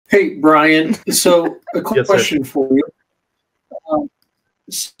Hey, Brian. So a Yes, sir. question for you.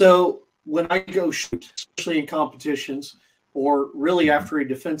 So when I go shoot, especially in competitions or really after a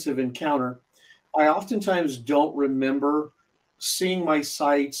defensive encounter, I oftentimes don't remember seeing my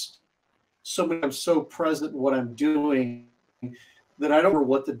sights. So many I'm so present in what I'm doing that I don't remember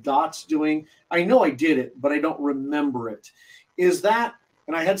what the dot's doing. I know I did it, but I don't remember it. Is that,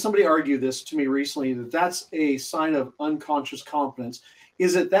 and I had somebody argue this to me recently, that that's a sign of unconscious competence.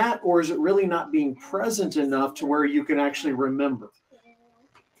 Is it that, or is it really not being present enough to where you can actually remember?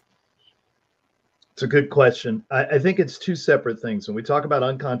 It's a good question. I think it's two separate things. When we talk about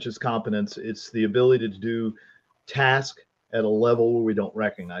unconscious competence, it's the ability to do task at a level where we don't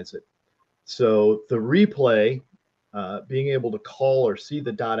recognize it. So the replay, being able to call or see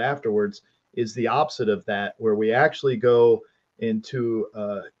the dot afterwards, is the opposite of that, where we actually go into,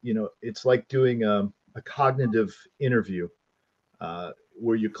 it's like doing a cognitive interview,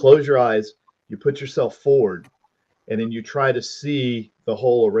 where you close your eyes, you put yourself forward, and then you try to see the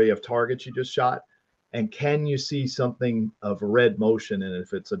whole array of targets you just shot. And can you see something of red motion? And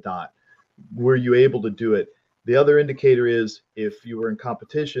if it's a dot, were you able to do it? The other indicator is if you were in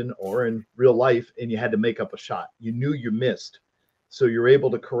competition or in real life and you had to make up a shot, you knew you missed. So you're able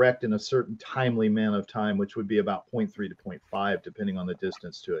to correct in a certain timely amount of time, which would be about 0.3 to 0.5, depending on the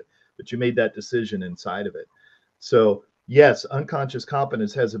distance to it. But you made that decision inside of it. So yes, unconscious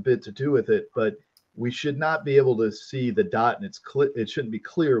competence has a bit to do with it, but we should not be able to see the dot and it shouldn't be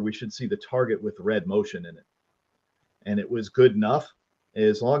clear. We should see the target with red motion in it. And it was good enough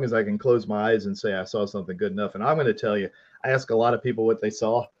as long as I can close my eyes and say I saw something good enough. And I'm going to tell you, I ask a lot of people what they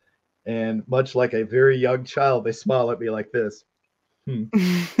saw. And much like a very young child, they smile at me like this. And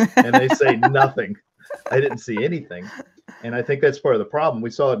they say nothing. I didn't see anything. And I think that's part of the problem. We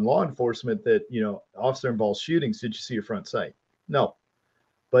saw it in law enforcement that, officer involved shootings. Did you see your front sight? No.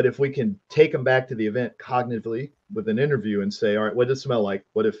 But if we can take them back to the event cognitively with an interview and say, all right, what did it smell like?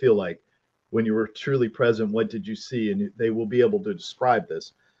 What did it feel like? When you were truly present, what did you see? And they will be able to describe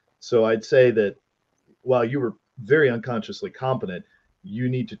this. So I'd say that while you were very unconsciously competent, you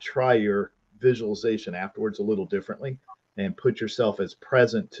need to try your visualization afterwards a little differently and put yourself as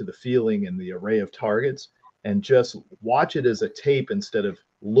present to the feeling and the array of targets and just watch it as a tape instead of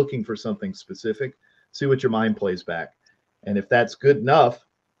looking for something specific. See what your mind plays back. And if that's good enough,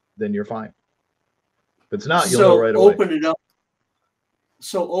 then you're fine. If it's not, you'll know right away. Open it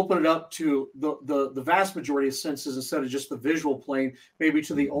up to the vast majority of senses instead of just the visual plane, maybe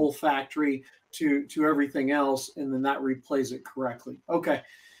to the olfactory, to everything else, and then that replays it correctly. Okay.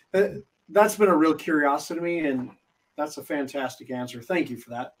 That's been a real curiosity to me, and that's a fantastic answer. Thank you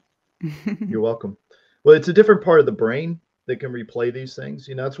for that. You're welcome. Well, it's a different part of the brain that can replay these things.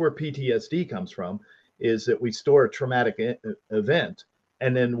 That's where PTSD comes from, is that we store a traumatic event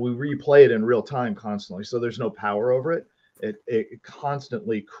and then we replay it in real time constantly. So there's no power over it. It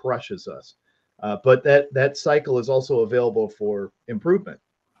constantly crushes us. But that cycle is also available for improvement,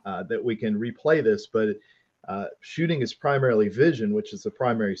 that we can replay this. But shooting is primarily vision, which is the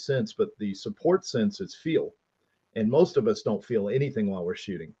primary sense, but the support sense is feel. And most of us don't feel anything while we're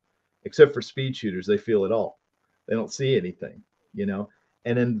shooting, except for speed shooters. They feel it all. They don't see anything,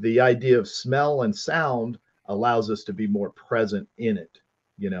 And then the idea of smell and sound allows us to be more present in it.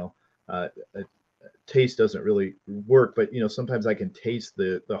 Taste doesn't really work, but sometimes I can taste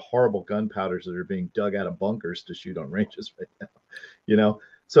the horrible gunpowders that are being dug out of bunkers to shoot on ranges right now.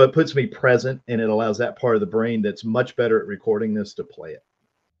 So it puts me present and it allows that part of the brain that's much better at recording this to play it.